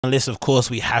List, of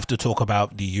course, we have to talk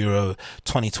about the Euro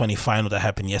 2020 final that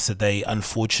happened yesterday.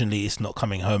 Unfortunately, it's not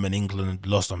coming home, and England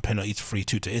lost on penalties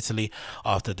 3-2 to Italy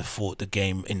after the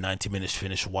game in 90 minutes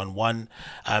finished 1-1.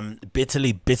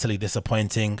 Bitterly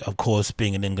disappointing, of course,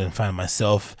 being an England fan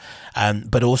myself,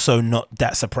 but also not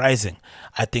that surprising.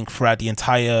 I think throughout the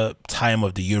entire time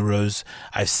of the Euros,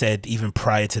 I've said, even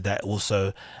prior to that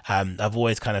also, I've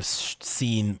always kind of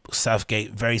seen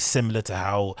Southgate very similar to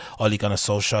how Ole Gunnar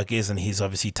Solskjaer is, and he's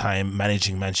obviously time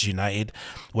managing Manchester United,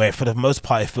 where for the most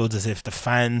part it feels as if the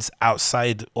fans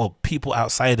outside, or people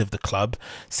outside of the club,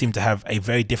 seem to have a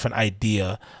very different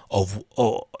idea of,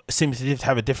 or seem to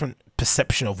have a different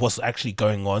perception of what's actually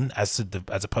going on as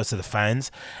opposed to the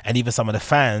fans. And even some of the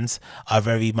fans are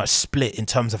very much split in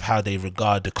terms of how they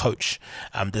regard the coach.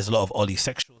 There's a lot of Ollie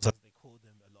sexuals, as they call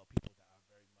them, a lot of people that are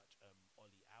very much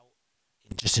Ollie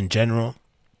out just in general.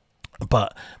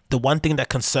 But the one thing that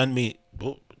concerned me,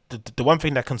 the one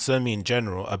thing that concerned me in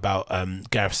general about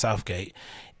Gareth Southgate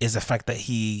is the fact that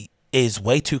he is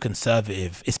way too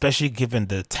conservative, especially given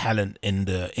the talent in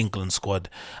the England squad.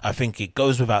 I think it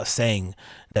goes without saying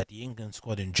that the England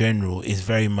squad in general is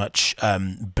very much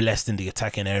blessed in the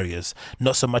attacking areas,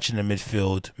 not so much in the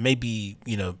midfield, maybe,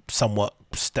 somewhat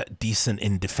decent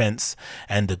in defense,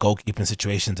 and the goalkeeping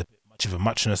situations a bit much of a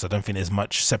muchness. I don't think there's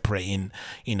much separating,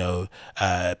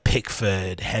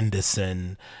 Pickford,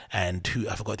 Henderson, and who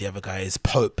I forgot the other guy is,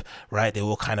 Pope, right? They're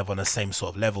all kind of on the same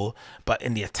sort of level. But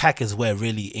in the attack is where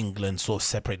really England sort of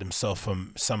separate themselves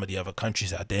from some of the other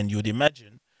countries out there. And you would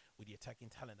imagine with the attacking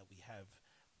talent that we have,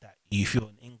 that if you're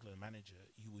an England manager,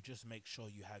 you would just make sure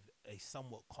you have a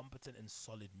somewhat competent and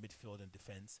solid midfield and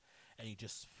defense, and you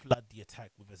just flood the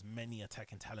attack with as many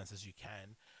attacking talents as you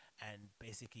can, and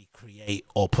basically create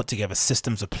or put together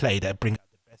systems of play that bring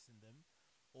out the best in them.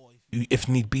 Or if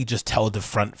need be, just tell the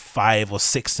front five or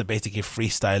six to basically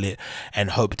freestyle it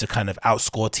and hope to kind of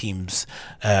outscore teams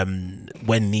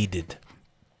when needed.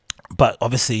 But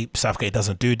obviously, Southgate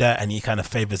doesn't do that, and he kind of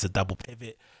favors a double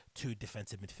pivot. Two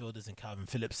defensive midfielders in Calvin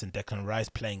Phillips and Declan Rice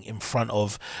playing in front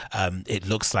of, it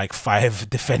looks like, five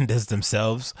defenders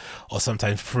themselves, or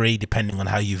sometimes three, depending on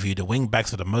how you view the wing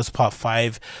backs. For the most part,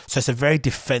 five. So it's a very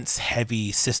defense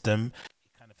heavy system.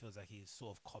 It kind of feels like he's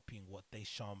sort of copying what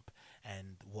Deschamps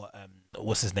and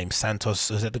what's his name,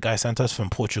 Santos, is that the guy Santos from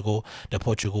Portugal, the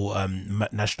Portugal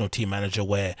national team manager,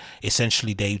 where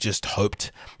essentially they just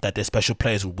hoped that their special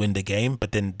players would win the game,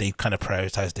 but then they kind of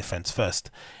prioritized defense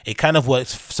first. It kind of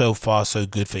works so far so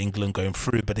good for England going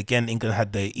through, but again, England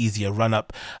had the easier run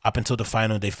up until the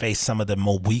final. They faced some of the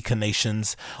more weaker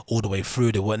nations all the way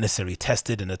through. They weren't necessarily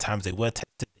tested, and the times they were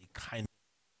tested, they kind of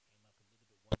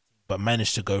but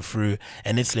managed to go through.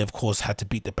 And Italy, of course, had to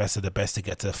beat the best of the best to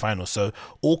get to the final. So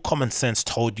all common sense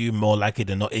told you more likely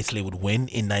than not Italy would win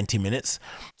in 90 minutes.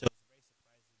 So it was very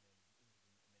surprising when England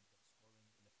ended up scoring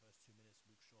in the first 2 minutes.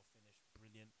 Luke Shaw finished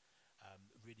brilliant,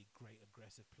 really great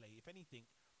aggressive play. If anything,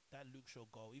 that Luke Shaw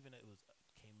goal, even though it was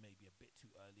came maybe a bit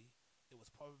too early, it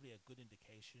was probably a good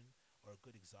indication or a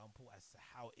good example as to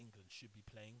how England should be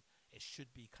playing. It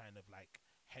should be kind of like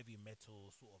heavy metal,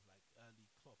 sort of like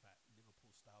early Klopp at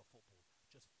Liverpool style football,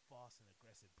 just fast and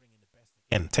aggressive, bringing the best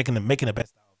again, making the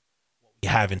best out of what we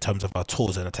have in terms of our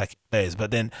tools and attacking players.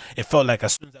 But then it felt like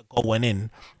as soon as that goal went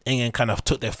in, England kind of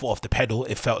took their foot off the pedal.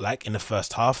 It felt like in the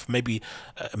first half, maybe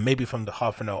from the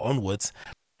half an hour onwards,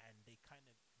 and they kind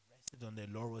of rested on their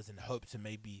laurels and hoped to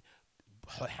maybe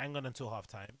hang on until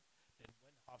halftime. Then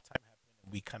when halftime happened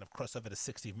and we kind of crossed over the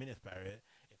 60-minute barrier,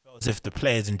 it felt as if the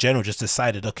players in general just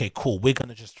decided, okay, cool, we're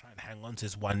gonna just try and hang on to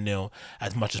this 1-0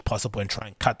 as much as possible and try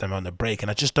and cut them on the break.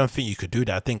 And I just don't think you could do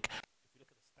that. I think if you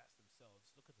look at the stats themselves,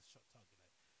 look at the shot target.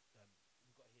 Like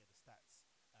we've got here the stats: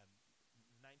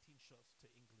 19 shots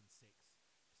to England 6.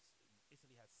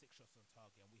 Italy had 6 shots on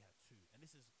target and we had two. And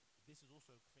this is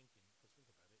also thinking, because think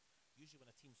about it. Usually when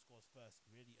a team scores first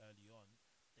really early on,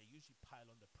 they usually pile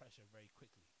on the pressure very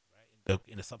quickly, right?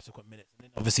 In the subsequent minutes. And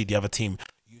then obviously the other team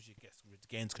usually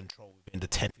gains control within the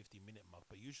 10-15 minute mark.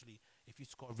 But usually if you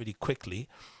score really quickly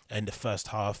in the first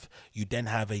half, you then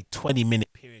have a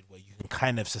 20-minute period where you can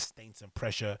kind of sustain some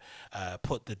pressure,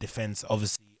 put the defense,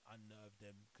 obviously unnerve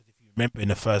them. Because if you remember in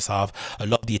the first half, a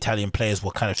lot of the Italian players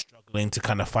were kind of struggling to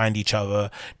kind of find each other.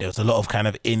 There was a lot of kind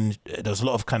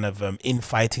of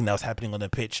infighting that was happening on the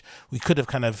pitch. We could have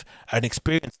kind of an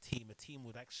experienced team, a team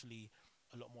with actually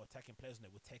a lot more attacking players, and they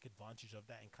would take advantage of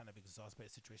that and kind of exacerbate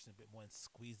the situation a bit more and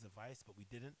squeeze the vice, but we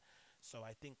didn't. So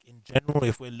I think in general,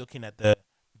 if we're looking at the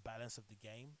balance of the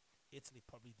game, Italy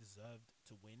probably deserved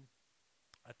to win.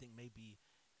 I think maybe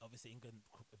obviously England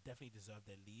definitely deserved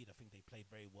their lead. I think they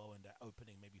played very well in that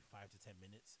opening maybe 5 to 10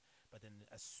 minutes. But then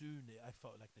as soon I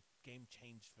felt like the game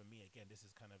changed for me. Again, this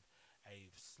is kind of a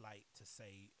slight to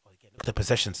say, or again, look at the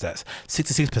possession stats: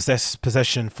 66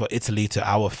 possession for Italy to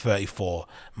our 34.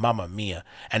 Mamma mia!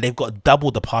 And they've got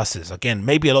double the passes. Again,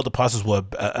 maybe a lot of the passes were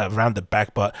around the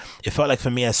back, but it felt like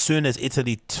for me, as soon as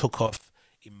Italy took off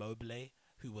Immobile,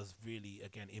 who was really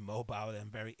again immobile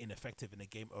and very ineffective in the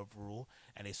game overall,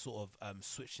 and they sort of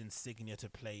switched Insignia to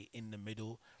play in the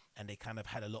middle, and they kind of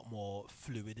had a lot more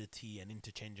fluidity and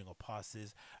interchanging of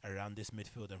passes around this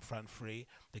midfield and front three.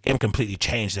 The game completely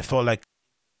changed. It felt like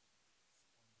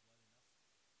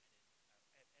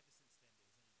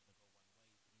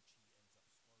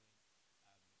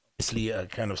obviously a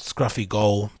kind of scruffy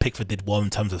goal. Pickford did well in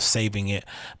terms of saving it,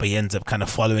 but he ends up kind of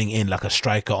following in like a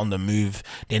striker on the move.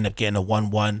 They end up getting a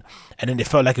 1-1, and then it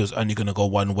felt like it was only going to go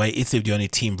one way. Italy were the only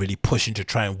team really pushing to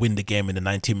try and win the game in the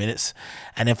 90 minutes,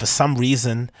 and then for some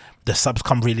reason the subs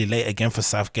come really late again for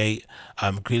Southgate.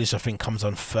 Grealish, I think, comes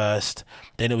on first.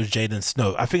 Then it was Jaden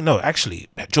Snow. I think, no, actually,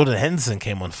 Jordan Henderson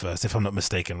came on first, if I'm not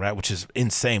mistaken, right? Which is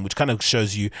insane, which kind of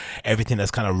shows you everything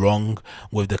that's kind of wrong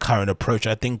with the current approach,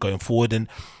 I think, going forward. And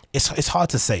it's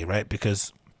hard to say, right?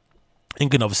 Because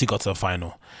England obviously got to the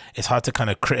final. It's hard to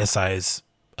kind of criticize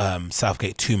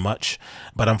Southgate too much,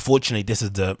 but unfortunately this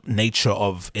is the nature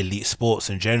of elite sports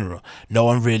in general. No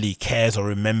one really cares or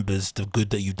remembers the good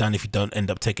that you've done if you don't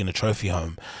end up taking a trophy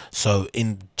home. So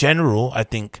in general, I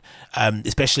think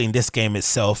especially in this game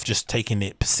itself, just taking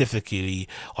it specifically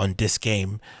on this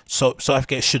game, so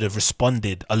Southgate should have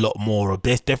responded a lot more, or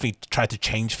definitely tried to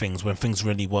change things when things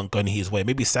really weren't going his way.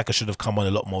 Maybe Saka should have come on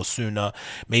a lot more sooner.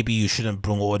 Maybe you shouldn't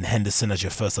bring on Henderson as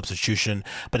your first substitution,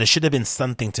 but there should have been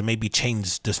something to maybe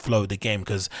change this flow of the game,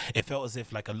 because it felt as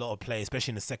if like a lot of players,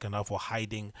 especially in the second half, were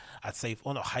hiding. I'd say,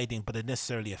 or not hiding, but they're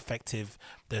necessarily effective.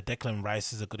 The Declan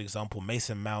Rice is a good example.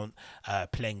 Mason Mount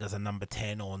playing as a number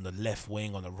 10 or on the left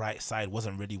wing on the right side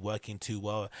wasn't really working too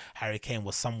well. Harry Kane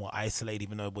was somewhat isolated,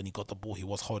 even though when he got the ball he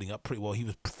was holding up pretty well. He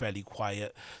was fairly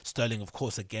quiet. Sterling, of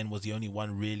course, again was the only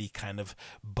one really kind of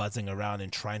buzzing around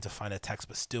and trying to find attacks,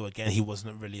 but still again he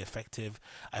wasn't really effective.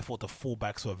 I thought the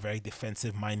fullbacks were very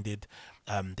defensive minded.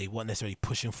 They weren't necessarily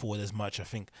pushing forward as much. I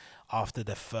think after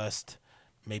the first,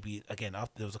 maybe again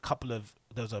after there was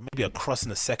maybe a cross in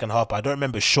the second half, but I don't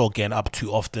remember Shaw getting up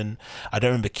too often. I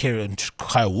don't remember Kieran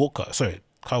Trippier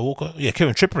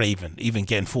even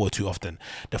getting forward too often.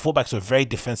 The fullbacks were very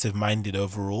defensive minded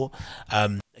overall.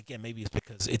 Again, maybe it's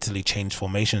because Italy changed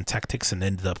formation tactics and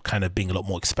ended up kind of being a lot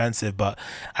more expansive, but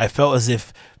I felt as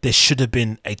if there should have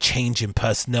been a change in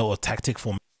personnel or tactic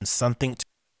formation, something to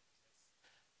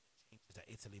that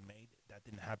Italy made. That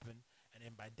didn't happen, and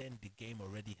then by then the game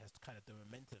already has kind of the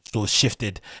momentum sort of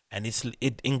shifted, and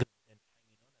England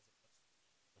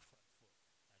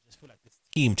just feel like this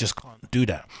team just can't do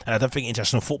that. And I don't think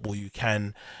international football you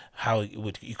can,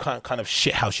 you can't kind of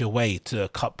shithouse your way to a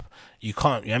cup. You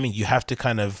can't. I mean, you have to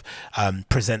kind of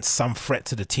present some threat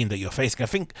to the team that you're facing. I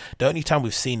think the only time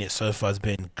we've seen it so far has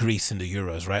been Greece in the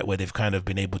Euros, right, where they've kind of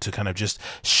been able to kind of just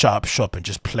sharp shop and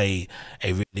just play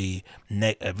a really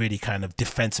kind of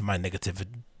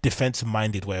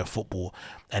defensive-minded way of football,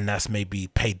 and that's maybe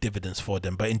paid dividends for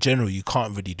them. But in general, you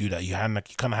can't really do that. You kind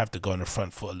of have to go on the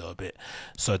front foot a little bit.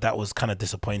 So that was kind of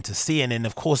disappointing to see. And then,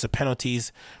 of course, the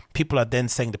penalties. People are then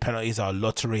saying the penalties are a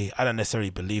lottery. I don't necessarily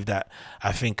believe that.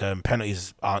 I think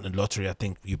penalties aren't a lottery. I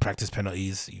think you practice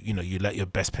penalties. You know, you let your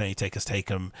best penalty takers take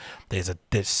them. There's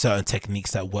certain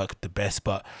techniques that work the best,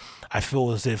 but I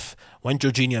feel as if when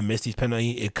Jorginho missed his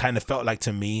penalty, it kind of felt like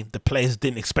to me the players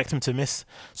didn't expect him to miss.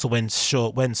 So when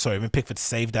Pickford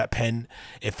saved that pen,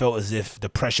 it felt as if the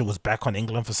pressure was back on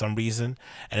England for some reason.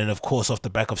 And then of course off the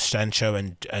back of Sancho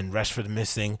and Rashford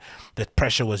missing, the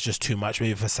pressure was just too much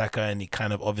maybe for Saka, and he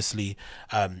kind of obviously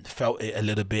felt it a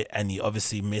little bit, and he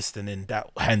obviously missed, and then that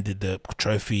handed the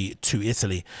trophy to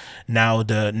Italy. Now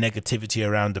the negativity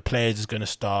around the players is going to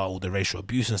start, all the racial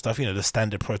abuse and stuff, you know, the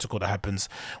standard protocol that happens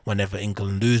whenever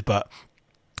England lose. But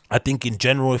I think in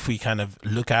general, if we kind of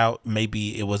look out,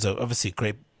 maybe it was obviously a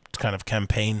great kind of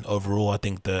campaign overall. I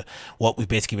think what we've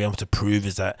basically been able to prove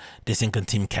is that this England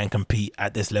team can compete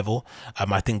at this level.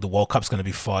 I think the World Cup's going to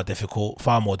be far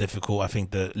more difficult. I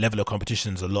think the level of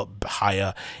competition is a lot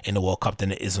higher in the World Cup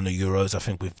than it is on the Euros. I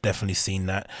think we've definitely seen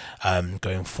that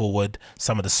going forward.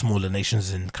 Some of the smaller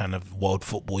nations in kind of world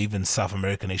football, even South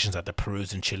American nations like the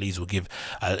Perus and Chiles, will give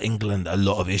England a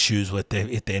lot of issues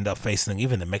if they end up facing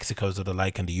even the Mexicos of the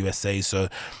like and the USA. So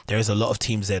there is a lot of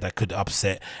teams there that could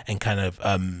upset and kind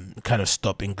of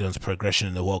stop England's progression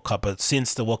in the World Cup. But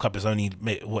since the World Cup is only,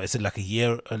 what is it, like a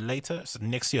year later, so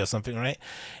next year or something, right?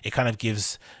 It kind of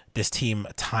gives this team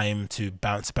time to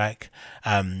bounce back,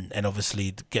 and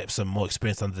obviously get some more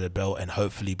experience under the belt and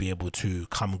hopefully be able to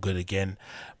come good again.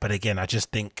 But again, I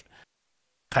just think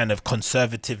kind of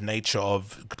conservative nature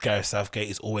of Gareth Southgate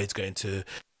is always going to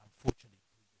unfortunately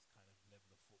breed this kind of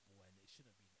level of football, and it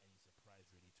shouldn't be any surprise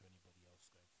really to anybody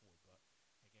else going forward. But again,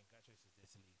 congratulations to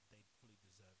Italy; they fully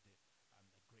deserved it. A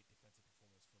great defensive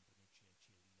performance from Bonucci and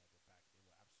Chiellini at the back; they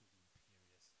were absolutely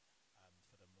imperious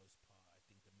for the most part. I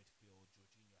think the midfield,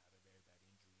 Jorginho had a very bad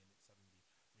injury, and it suddenly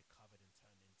recovered and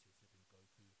turned into flipping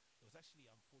Goku. It was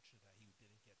actually unfortunate that he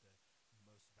didn't get the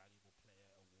most valuable player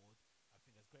award. I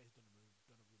think as great as Donnarumma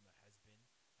has been,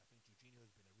 I think Jorginho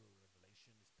has been a real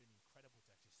revelation. It's been incredible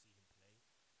to actually see him play.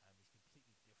 He's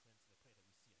completely different to the player that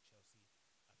we see at Chelsea.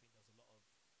 I think there was a lot of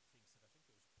things said. I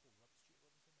think it was Stuart Robinson, that player's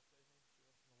name, Stuart Robinson,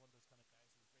 one of those kind of guys who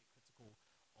was very critical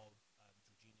of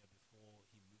Jorginho before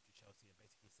he moved to Chelsea, and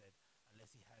basically said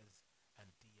unless he has a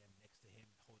DM next to him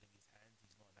holding his hand,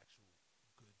 he's not an actual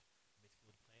good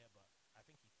midfield player. But I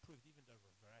think he proved, even though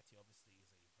Verratti obviously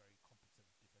is a very competent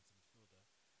defensive midfielder,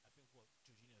 I think what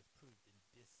Jorginho has proved in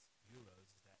this Euros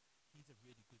is that he's a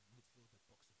really good midfielder,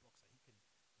 box to box. Like he can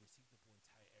receive the ball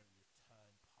entire area,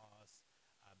 turn, pass,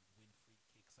 win free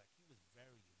kicks. Like he was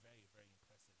very, very, very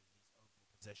impressive in his overall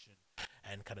possession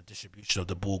and kind of distribution of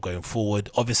the ball going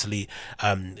forward. Obviously,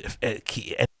 Enrico,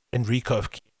 Enrico's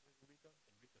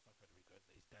not Federico.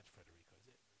 His dad Federico, is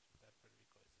it? His dad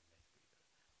Federico is his name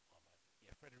Federico. Oh man,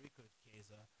 yeah, Federico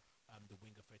Chiesa, the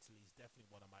winger for Italy, is definitely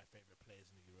one of my favorite players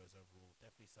in the Euros overall.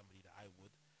 Definitely somebody that I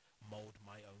would mold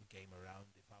my own game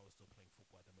around if I was still playing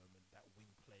football at the moment. That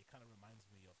wing play kind of reminds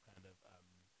me of kind of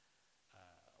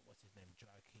what's his name,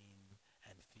 Joaquin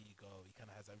and Figo. He kind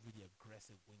of has a really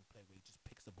aggressive wing play where he just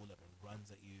picks the ball up and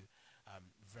runs at you.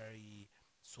 Very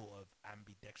sort of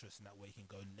ambidextrous in that way. He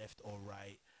can go left or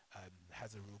right.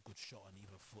 Has a real good shot on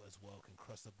either foot as well. Can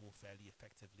cross the ball fairly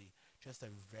effectively. Just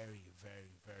a very,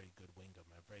 very, very good winger,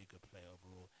 man. Very good player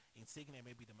overall. Insigne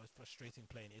may be the most frustrating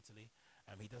player in Italy.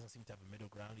 He doesn't seem to have a middle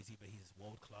ground. He's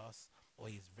world class or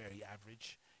he's very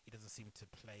average. He doesn't seem to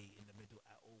play in the middle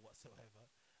at all whatsoever.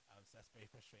 So that's very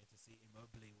frustrating to see.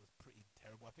 Immobile was pretty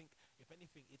terrible. I think, if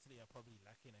anything, Italy are probably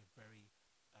lacking a very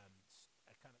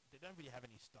they don't really have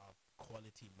any star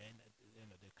quality men.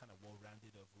 They're kind of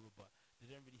well-rounded overall, but they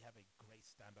don't really have a great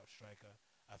standout striker.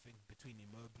 I think between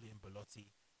Immobile and Belotti,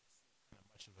 it's kind of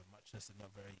much of a muchness and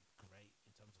not very great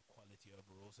in terms of quality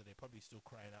overall. So they're probably still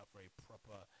crying out for a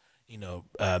proper,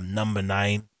 number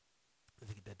nine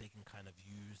that they can kind of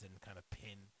use and kind of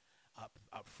pin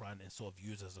up front and sort of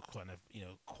use as a kind of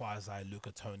quasi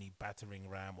Luca Toni battering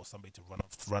ram, or somebody to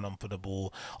run on for the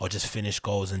ball or just finish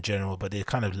goals in general. But they're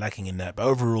kind of lacking in that. But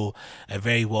overall, a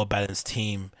very well balanced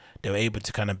team. They were able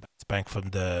to kind of bounce back from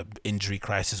the injury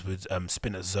crisis with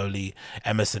Spinazzola.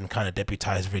 Emerson kind of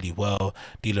deputized really well.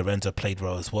 Di Lorenzo played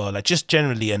well as well. Like just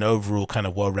generally an overall kind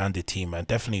of well rounded team, and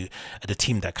definitely the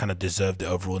team that kind of deserved it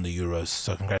overall in the Euros.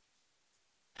 So congrats.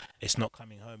 It's not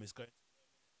coming home. It's going